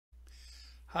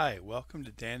Hi, welcome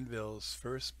to Danville's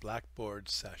first Blackboard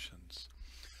Sessions.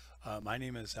 My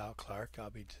name is Al Clark. I'll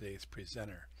be today's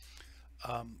presenter.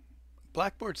 Um,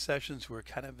 Blackboard Sessions were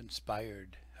kind of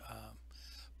inspired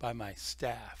by my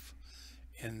staff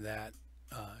in that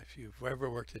if you've ever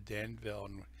worked at Danville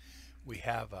and we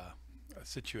have a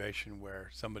situation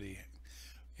where somebody,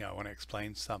 I want to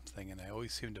explain something and I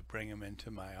always seem to bring them into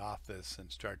my office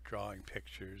and start drawing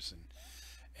pictures and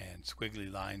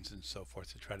squiggly lines and so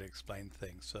forth to try to explain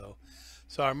things.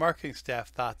 So our marketing staff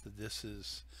thought that this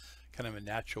is kind of a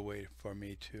natural way for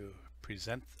me to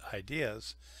present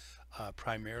ideas,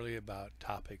 primarily about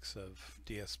topics of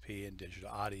DSP and digital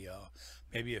audio.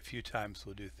 Maybe a few times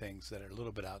we'll do things that are a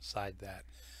little bit outside that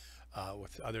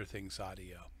with other things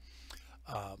audio.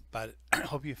 But I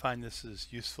hope you find this is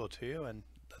useful to you, and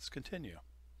let's continue.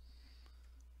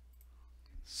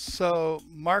 So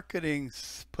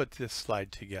marketing's put this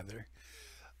slide together.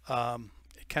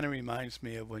 It kind of reminds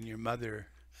me of when your mother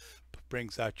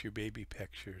brings out your baby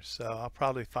pictures. So I'll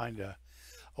probably find a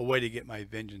way to get my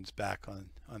vengeance back on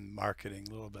marketing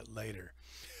a little bit later.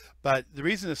 But the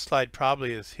reason this slide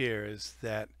probably is here is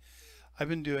that I've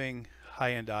been doing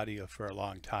high-end audio for a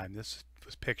long time. This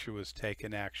picture was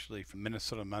taken actually from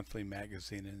Minnesota Monthly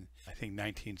magazine in I think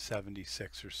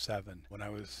 1976 or 7 when I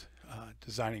was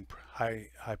designing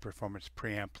high performance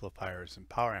preamplifiers and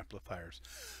power amplifiers.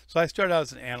 So I started out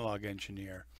as an analog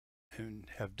engineer and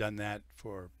have done that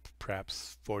for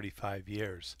perhaps 45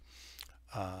 years.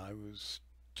 I was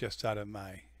just out of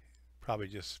probably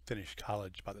just finished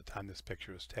college by the time this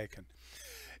picture was taken.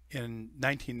 In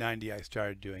 1990 I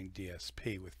started doing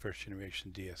DSP with first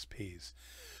generation DSPs.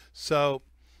 So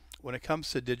when it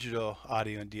comes to digital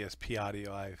audio and DSP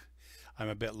audio, I'm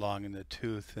a bit long in the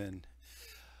tooth, and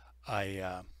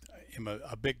I am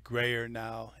a bit grayer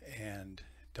now and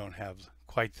don't have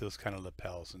quite those kind of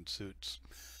lapels and suits.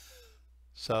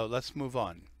 So let's move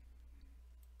on.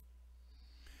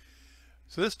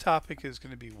 So this topic is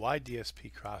going to be why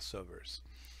DSP crossovers,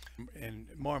 and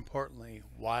more importantly,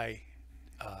 why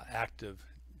active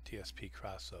DSP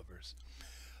crossovers.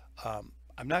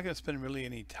 I'm not going to spend really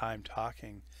any time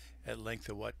talking at length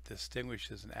of what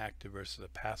distinguishes an active versus a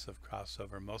passive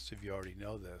crossover. Most of you already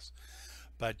know this,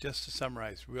 but just to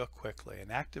summarize real quickly,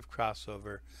 an active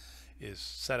crossover is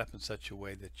set up in such a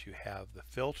way that you have the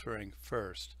filtering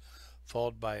first,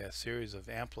 followed by a series of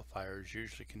amplifiers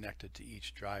usually connected to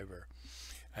each driver,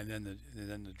 and then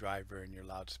the driver and your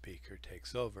loudspeaker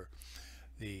takes over.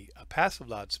 The passive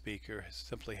loudspeaker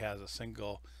simply has a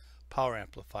single power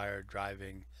amplifier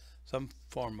driving some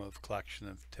form of collection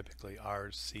of typically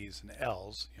R's, C's, and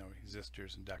L's,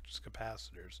 resistors, inductors,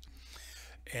 capacitors,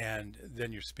 and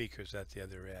then your speakers at the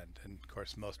other end. And of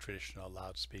course, most traditional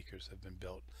loudspeakers have been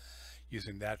built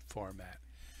using that format.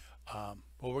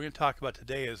 What we're going to talk about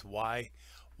today is why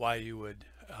you would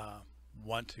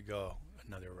want to go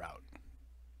another route.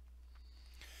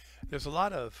 There's a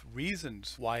lot of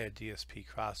reasons why a DSP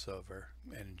crossover,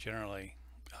 and generally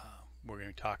we're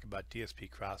going to talk about DSP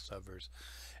crossovers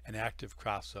and active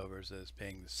crossovers as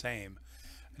being the same.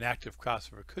 An active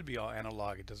crossover could be all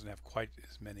analog. It doesn't have quite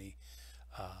as many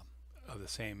of the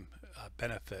same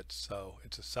benefits, so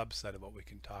it's a subset of what we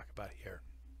can talk about here.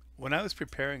 When I was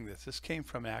preparing this came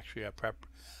from actually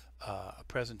a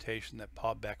presentation that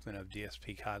Paul Beckman of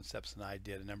DSP Concepts and I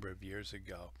did a number of years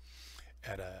ago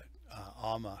at a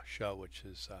ALMA show, which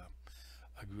is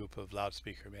a group of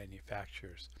loudspeaker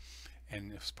manufacturers,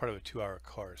 and it was part of a 2-hour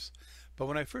course. But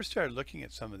when I first started looking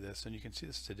at some of this, and you can see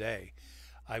this today,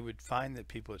 I would find that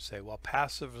people would say, well,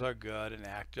 passives are good and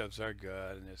actives are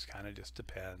good, and it kind of just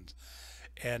depends.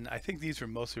 And I think these were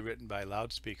mostly written by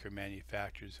loudspeaker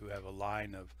manufacturers who have a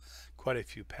line of quite a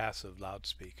few passive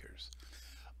loudspeakers.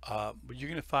 What you're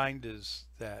going to find is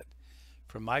that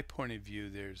from my point of view,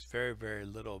 there's very, very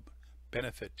little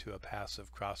benefit to a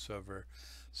passive crossover.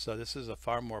 So this is a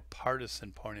far more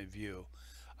partisan point of view.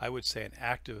 I would say an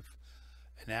active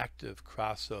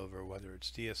crossover, whether it's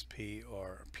DSP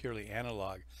or purely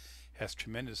analog, has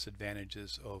tremendous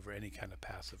advantages over any kind of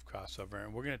passive crossover,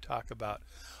 and we're going to talk about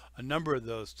a number of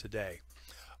those today,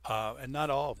 and not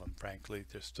all of them, frankly.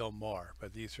 There's still more,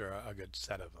 but these are a good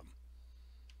set of them.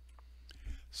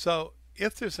 So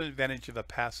if there's an advantage of a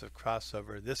passive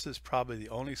crossover, this is probably the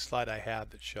only slide I have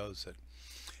that shows it,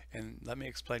 and let me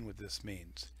explain what this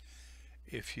means.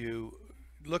 If you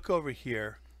look over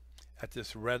here at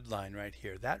this red line right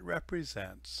here, that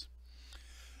represents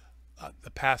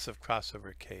the passive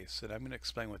crossover case, and I'm going to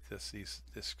explain what this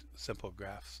simple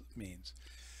graph means.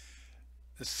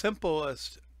 The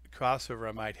simplest crossover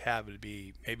I might have would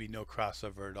be maybe no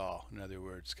crossover at all. In other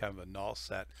words, kind of a null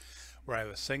set where I have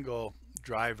a single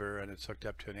driver and it's hooked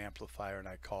up to an amplifier, and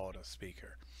I call it a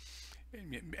speaker,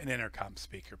 an intercom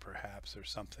speaker perhaps, or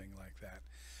something like that.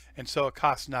 And so it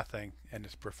costs nothing, and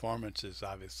its performance is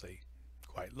obviously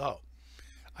quite low.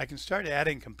 I can start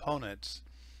adding components,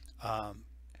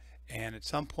 and at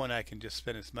some point I can just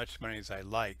spend as much money as I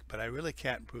like, but I really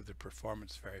can't improve the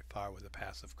performance very far with a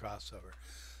passive crossover.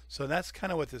 So that's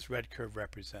kind of what this red curve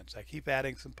represents. I keep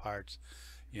adding some parts,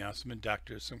 some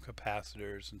inductors, some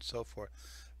capacitors, and so forth,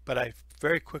 but I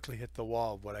very quickly hit the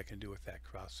wall of what I can do with that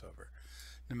crossover,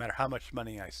 no matter how much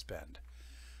money I spend.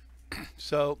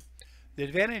 So the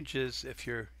advantage is if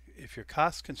your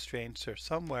cost constraints are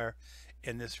somewhere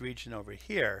in this region over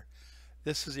here,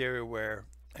 this is the area where,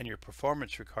 and your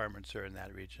performance requirements are in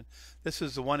that region, this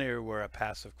is the one area where a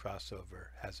passive crossover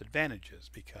has advantages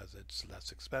because it's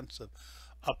less expensive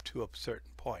up to a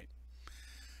certain point.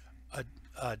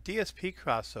 A DSP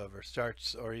crossover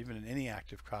starts, or even an any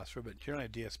active crossover, but generally a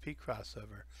DSP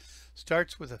crossover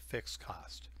starts with a fixed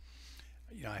cost.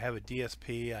 I have a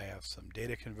DSP, I have some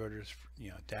data converters,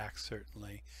 DACs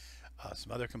certainly,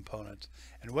 some other components,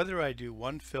 and whether I do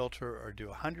one filter or do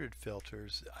 100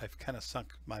 filters, I've kind of sunk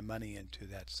my money into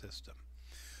that system.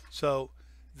 So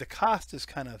the cost is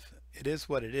it is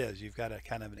what it is. You've got a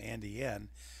kind of an Andy-in,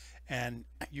 and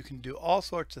you can do all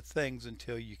sorts of things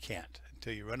until you can't,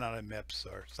 until you run out of MIPS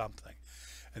or something.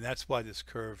 And that's why this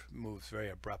curve moves very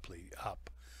abruptly up.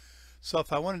 So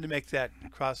if I wanted to make that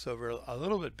crossover a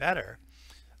little bit better,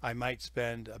 I might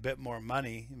spend a bit more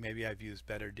money. Maybe I've used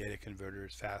better data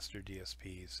converters, faster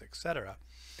DSPs, etc.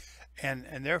 And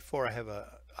therefore I have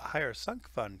a higher sunk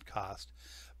fund cost,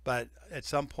 but at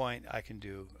some point I can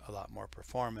do a lot more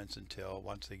performance until,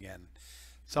 once again,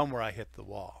 somewhere I hit the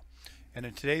wall. And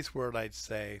in today's world, I'd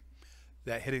say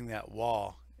that hitting that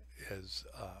wall is,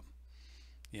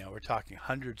 we're talking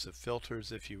hundreds of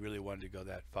filters if you really wanted to go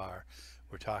that far.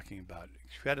 We're talking about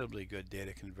incredibly good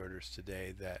data converters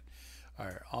today that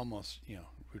are almost,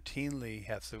 routinely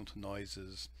have signal to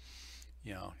noises,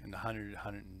 in the 100,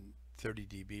 130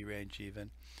 dB range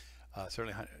even,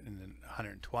 certainly in the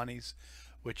 120s,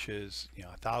 which is,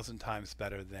 1,000 times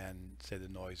better than, say, the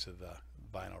noise of a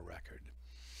vinyl record.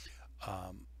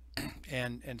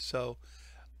 And so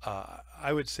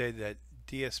I would say that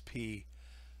DSP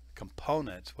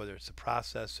components, whether it's the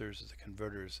processors or the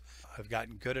converters, have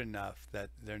gotten good enough that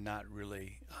they're not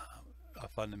really a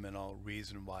fundamental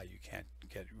reason why you can't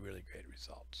get really great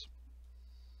results.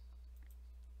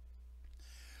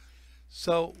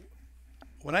 So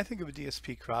when I think of a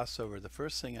DSP crossover, the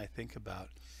first thing I think about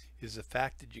is the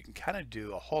fact that you can kind of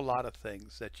do a whole lot of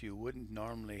things that you wouldn't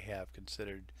normally have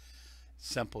considered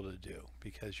simple to do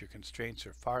because your constraints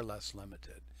are far less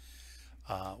limited.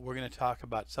 We're going to talk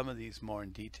about some of these more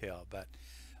in detail, but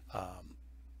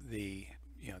the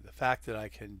fact that I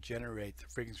can generate the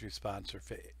frequency response or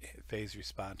phase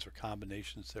response or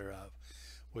combinations thereof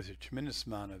with a tremendous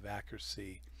amount of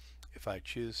accuracy, if I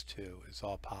choose to, is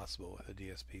all possible with a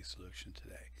DSP solution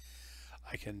today.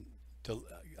 I can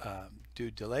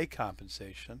do delay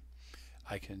compensation.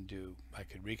 I can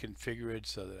reconfigure it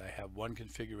so that I have one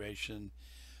configuration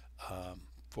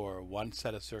for one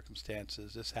set of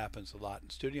circumstances. This happens a lot in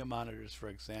studio monitors, for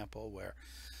example, where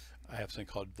I have something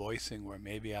called voicing, where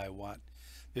maybe I want,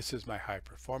 this is my high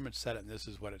performance set and this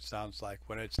is what it sounds like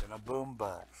when it's in a boom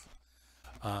box.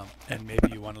 And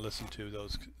maybe you want to listen to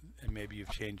those, and maybe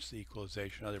you've changed the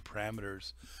equalization, other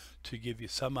parameters to give you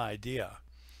some idea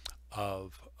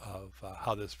of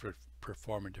how this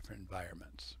perform in different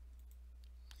environments.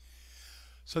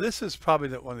 So this is probably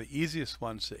one of the easiest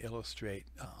ones to illustrate.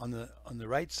 On the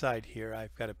right side here,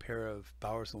 I've got a pair of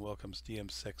Bowers & Wilkins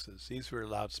DM6s. These were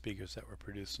loudspeakers that were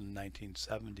produced in the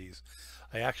 1970s.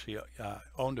 I actually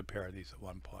owned a pair of these at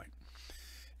one point.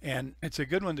 And it's a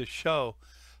good one to show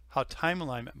how time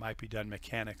alignment might be done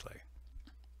mechanically.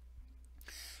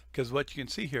 Because what you can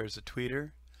see here is a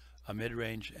tweeter, a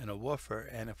mid-range, and a woofer.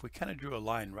 And if we kind of drew a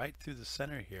line right through the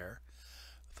center here,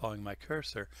 following my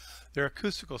cursor, their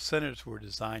acoustical centers were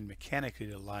designed mechanically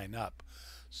to line up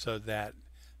so that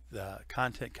the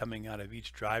content coming out of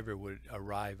each driver would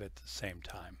arrive at the same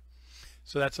time.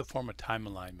 So that's a form of time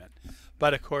alignment.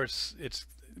 But of course, it's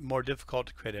more difficult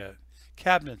to create a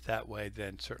cabinet that way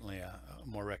than certainly a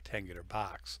more rectangular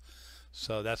box.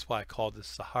 So that's why I called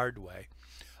this the hard way.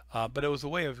 But it was a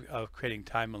way of creating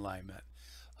time alignment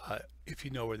if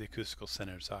you know where the acoustical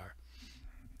centers are.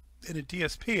 In a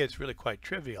DSP, it's really quite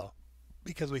trivial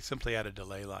because we simply add a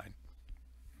delay line.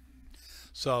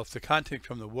 So if the content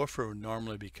from the woofer would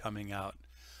normally be coming out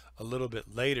a little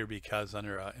bit later because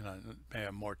under in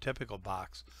a more typical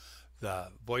box, the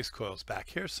voice coil's back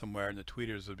here somewhere and the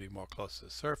tweeters would be more close to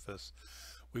the surface,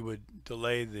 we would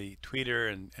delay the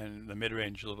tweeter and the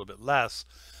mid-range a little bit less,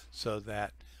 so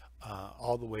that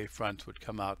all the wave fronts would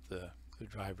come out the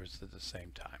drivers at the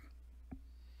same time.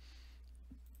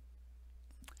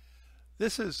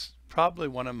 This is probably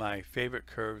one of my favorite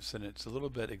curves, and it's a little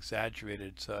bit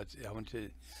exaggerated, so I want to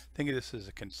think of this as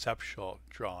a conceptual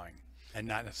drawing and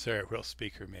not necessarily a real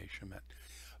speaker measurement.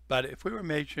 But if we were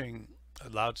measuring a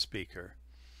loudspeaker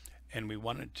and we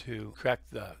wanted to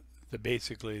correct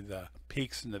basically the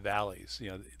peaks and the valleys, you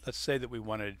know, let's say that we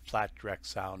wanted flat direct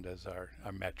sound as our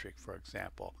metric, for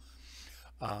example.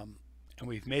 And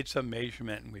we've made some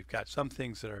measurement, and we've got some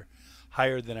things that are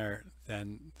higher than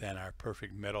our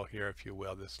perfect middle here, if you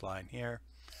will, this line here,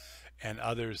 and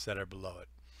others that are below it.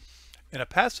 In a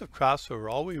passive crossover,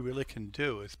 all we really can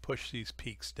do is push these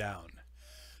peaks down.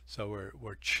 So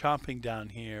we're chomping down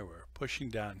here, we're pushing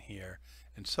down here,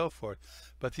 and so forth.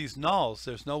 But these nulls,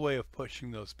 there's no way of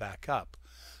pushing those back up.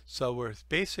 So we're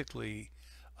basically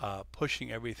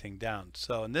pushing everything down.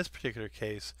 So in this particular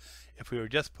case, if we were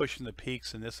just pushing the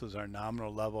peaks and this was our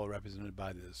nominal level represented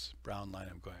by this brown line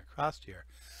I'm going across here,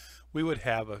 we would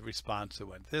have a response that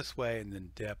went this way and then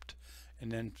dipped,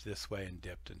 and then this way and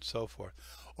dipped, and so forth.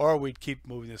 Or we'd keep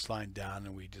moving this line down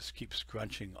and we just keep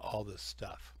scrunching all this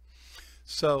stuff.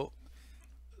 So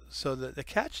the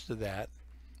catch to that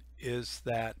is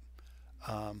that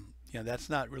you know, that's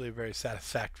not really a very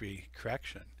satisfactory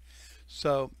correction.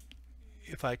 So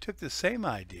if I took the same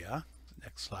idea,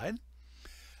 next slide,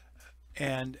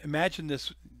 and imagine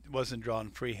this wasn't drawn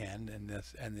freehand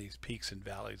and these peaks and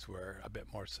valleys were a bit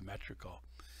more symmetrical,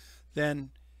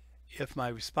 then if my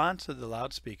response to the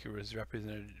loudspeaker was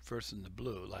represented first in the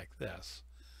blue like this,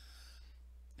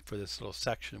 for this little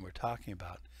section we're talking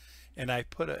about, and I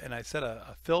set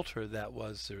a filter that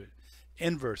was the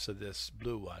inverse of this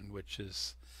blue one, which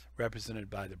is represented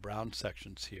by the brown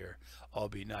sections here,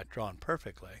 albeit not drawn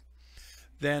perfectly,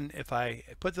 then if I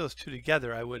put those two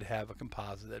together, I would have a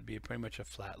composite that'd be pretty much a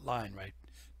flat line right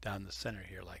down the center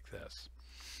here like this.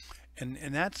 And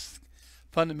that's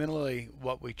fundamentally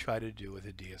what we try to do with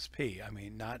a DSP. I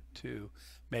mean, not to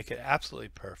make it absolutely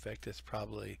perfect, it's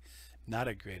probably not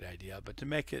a great idea, but to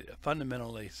make it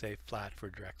fundamentally, say, flat for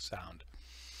direct sound.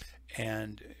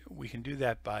 And we can do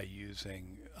that by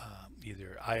using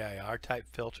either IIR type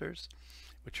filters,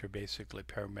 which are basically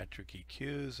parametric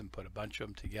EQs, and put a bunch of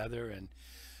them together,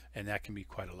 and that can be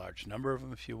quite a large number of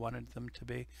them if you wanted them to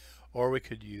be. Or we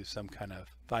could use some kind of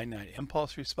finite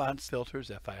impulse response filters,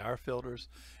 FIR filters,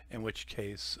 in which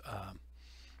case,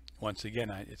 once again,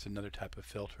 it's another type of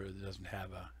filter that doesn't have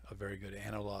a very good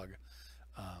analog.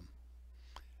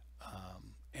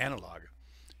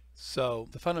 So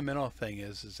the fundamental thing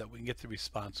is that we can get the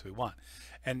response we want.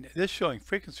 And this is showing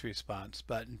frequency response,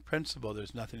 but in principle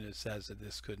there's nothing that says that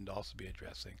this couldn't also be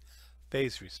addressing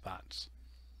phase response.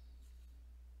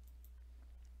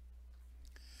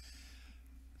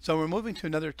 So we're moving to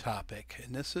another topic,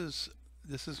 and this is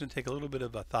going to take a little bit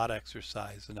of a thought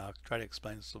exercise, and I'll try to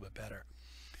explain this a little bit better.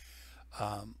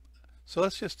 So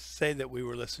let's just say that we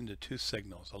were listening to two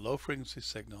signals, a low frequency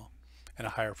signal and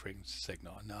a higher frequency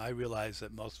signal. Now I realize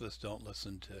that most of us don't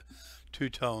listen to two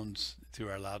tones through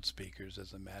our loudspeakers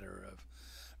as a matter of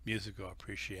musical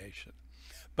appreciation,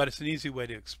 but it's an easy way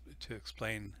to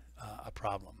explain a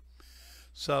problem.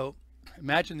 So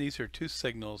imagine these are two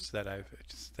signals that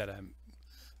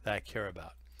I care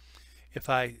about.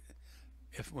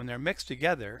 If when they're mixed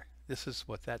together, this is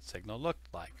what that signal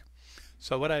looked like.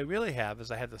 So what I really have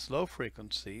is I have this low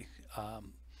frequency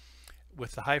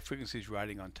with the high frequencies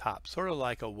riding on top, sort of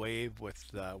like a wave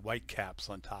with the white caps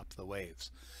on top of the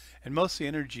waves. And most of the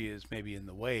energy is maybe in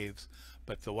the waves,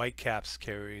 but the white caps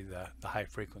carry the high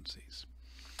frequencies.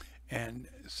 And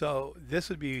so this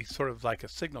would be sort of like a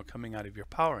signal coming out of your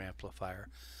power amplifier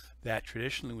that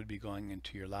traditionally would be going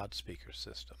into your loudspeaker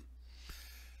system.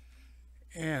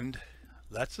 And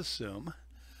let's assume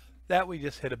that we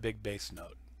just hit a big bass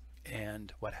note.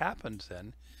 And what happens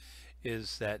then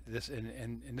is that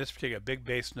in this particular big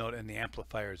bass note in the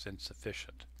amplifier is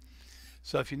insufficient.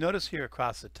 So if you notice here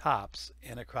across the tops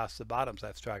and across the bottoms,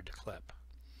 I've started to clip.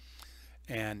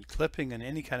 And clipping in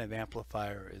any kind of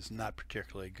amplifier is not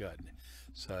particularly good.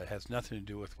 So it has nothing to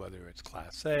do with whether it's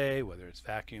Class A, whether it's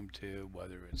vacuum tube,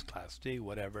 whether it's Class D,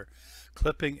 whatever.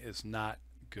 Clipping is not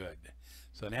good.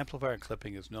 So an amplifier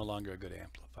clipping is no longer a good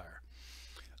amplifier.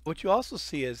 What you also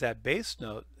see is that bass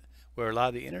note, where a lot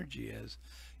of the energy is,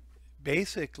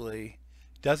 basically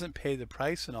doesn't pay the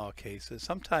price in all cases.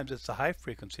 Sometimes it's the high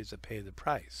frequencies that pay the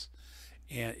price,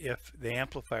 and if the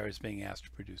amplifier is being asked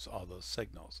to produce all those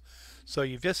signals. So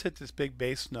you've just hit this big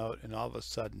bass note, and all of a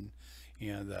sudden,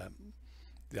 you know,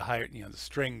 the higher, you know, the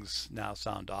strings now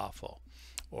sound awful,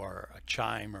 or a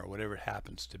chime or whatever it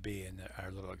happens to be in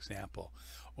our little example.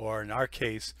 Or in our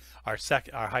case, our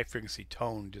high frequency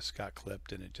tone just got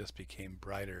clipped and it just became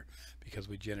brighter because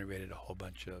we generated a whole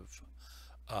bunch of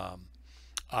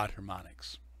odd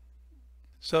harmonics.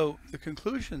 So the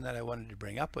conclusion that I wanted to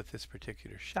bring up with this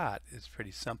particular shot is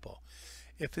pretty simple.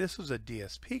 If this was a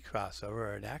DSP crossover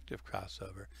or an active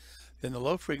crossover, then the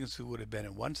low frequency would have been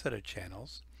in one set of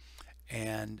channels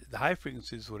and the high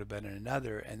frequencies would have been in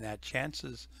another, and that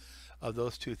chances of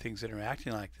those two things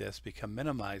interacting like this become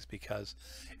minimized, because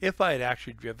if I had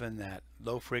actually driven that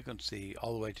low frequency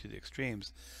all the way to the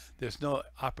extremes, there's no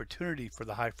opportunity for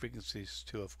the high frequencies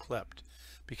to have clipped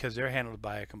because they're handled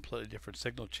by a completely different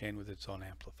signal chain with its own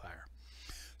amplifier.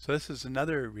 So this is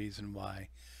another reason why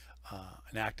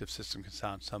an active system can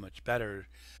sound so much better.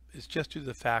 It's just due to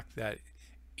the fact that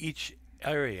each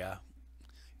area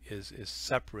is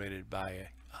separated by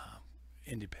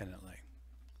independently.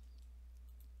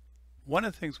 One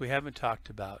of the things we haven't talked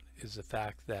about is the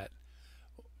fact that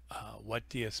what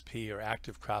DSP or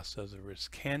active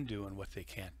crossovers can do and what they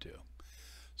can't do.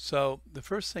 So the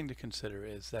first thing to consider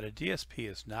is that a DSP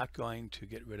is not going to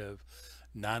get rid of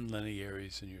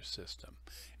nonlinearities in your system.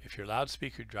 If your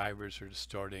loudspeaker drivers are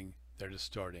distorting, they're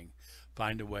distorting.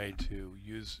 Find a way to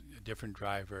use a different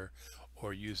driver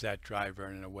or use that driver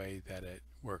in a way that it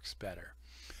works better.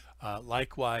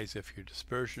 Likewise, if your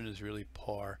dispersion is really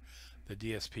poor, the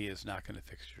DSP is not going to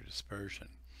fix your dispersion.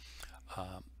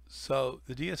 So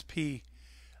the DSP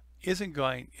isn't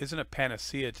a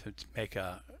panacea to make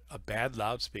a bad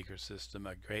loudspeaker system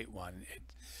a great one.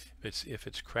 If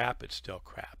it's crap, it's still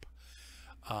crap.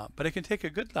 But it can take a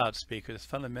good loudspeaker that's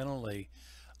fundamentally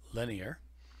linear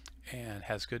and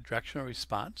has good directional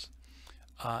response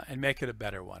and make it a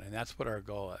better one, and that's what our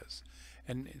goal is.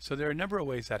 And so there are a number of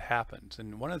ways that happens,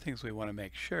 and one of the things we want to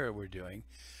make sure we're doing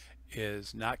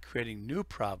is not creating new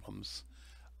problems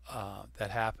that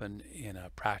happen in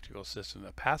a practical system,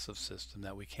 a passive system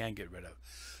that we can get rid of.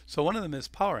 So one of them is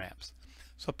power amps.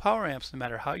 So power amps, no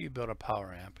matter how you build a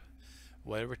power amp,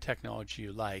 whatever technology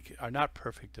you like, are not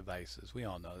perfect devices. We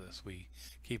all know this. We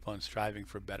keep on striving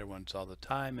for better ones all the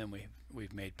time, and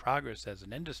we've made progress as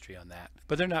an industry on that,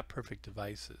 but they're not perfect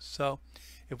devices. So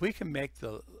if we can make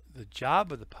the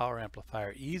job of the power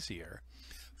amplifier easier,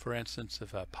 for instance,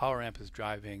 if a power amp is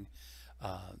driving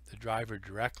the driver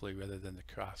directly rather than the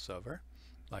crossover,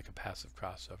 like a passive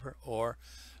crossover, or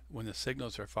when the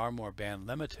signals are far more band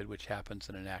limited, which happens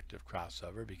in an active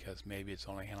crossover because maybe it's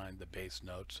only handling the bass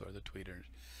notes or the tweeter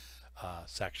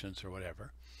sections or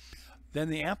whatever, then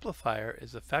the amplifier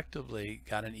is effectively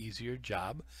got an easier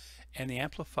job, and the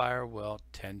amplifier will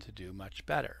tend to do much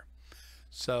better.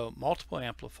 So multiple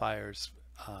amplifiers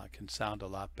can sound a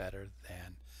lot better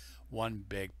than one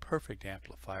big perfect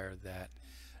amplifier that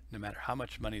no matter how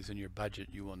much money is in your budget,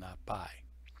 you will not buy.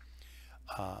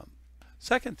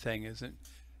 Second thing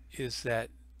is that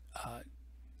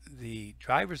the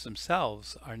drivers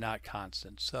themselves are not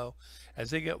constant. So as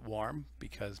they get warm,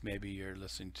 because maybe you're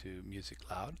listening to music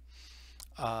loud,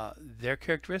 their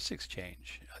characteristics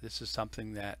change. This is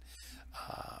something that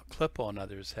Clippo and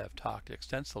others have talked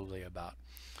extensively about.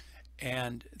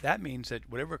 And that means that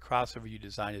whatever crossover you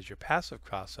design as your passive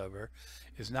crossover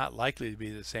is not likely to be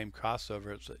the same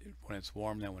crossover when it's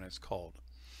warm than when it's cold,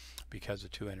 because the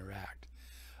two interact.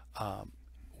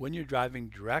 When you're driving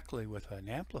directly with an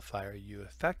amplifier, you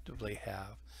effectively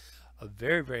have a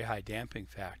very, very high damping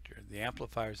factor. The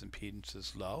amplifier's impedance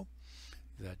is low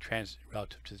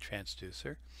relative to the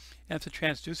transducer. And if the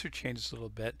transducer changes a little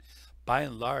bit, by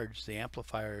and large, the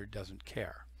amplifier doesn't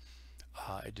care.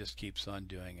 It just keeps on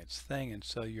doing its thing, and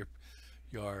so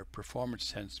your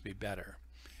performance tends to be better.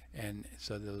 And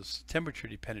so those temperature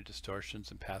dependent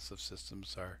distortions in passive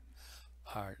systems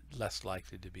are less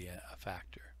likely to be a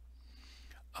factor.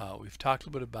 We've talked a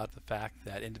little bit about the fact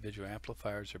that individual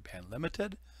amplifiers are band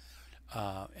limited,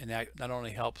 and that not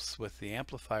only helps with the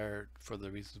amplifier for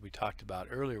the reasons we talked about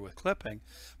earlier with clipping,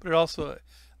 but it also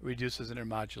reduces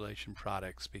intermodulation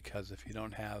products, because if you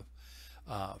don't have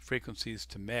frequencies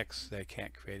to mix, they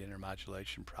can't create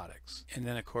intermodulation products. And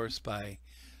then of course by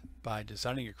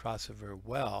designing your crossover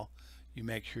well, you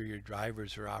make sure your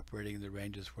drivers are operating in the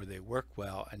ranges where they work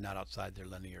well and not outside their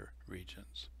linear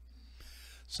regions.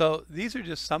 So these are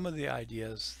just some of the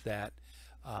ideas that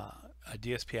a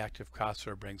DSP active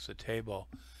crossover brings to the table.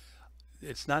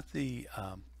 It's not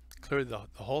clearly the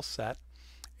whole set,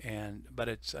 but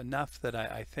it's enough that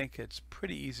I think it's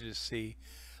pretty easy to see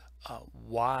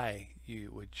why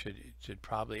you should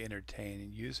probably entertain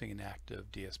using an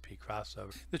active DSP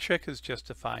crossover. The trick is just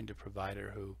to find a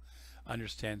provider who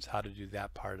understands how to do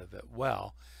that part of it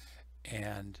well,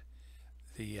 and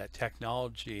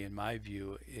technology, in my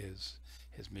view,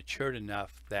 has matured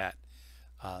enough that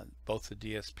both the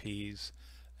DSPs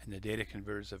and the data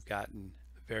converters have gotten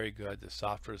very good. The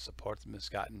software to support them has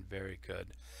gotten very good,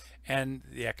 and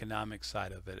the economic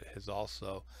side of it has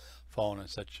also fallen in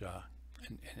such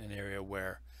an area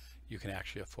where you can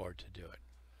actually afford to do it.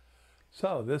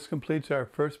 So this completes our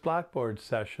first Blackboard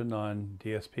session on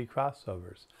DSP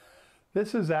crossovers.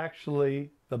 This is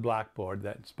actually the Blackboard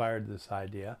that inspired this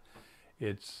idea.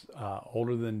 It's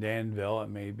older than Danville. It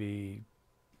may be,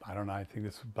 I don't know, I think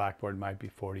this Blackboard might be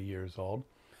 40 years old.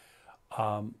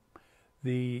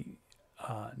 The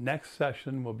next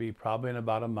session will be probably in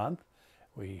about a month.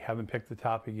 We haven't picked the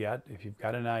topic yet. If you've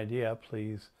got an idea,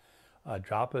 please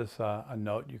drop us a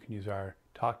note. You can use our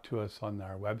talk to us on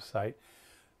our website.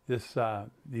 These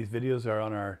videos are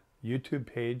on our YouTube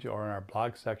page or on our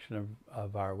blog section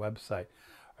of our website.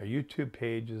 Our YouTube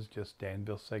page is just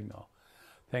Danville Signal.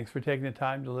 Thanks for taking the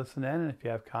time to listen in, and if you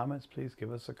have comments, please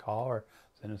give us a call or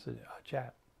send us a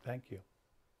chat. Thank you.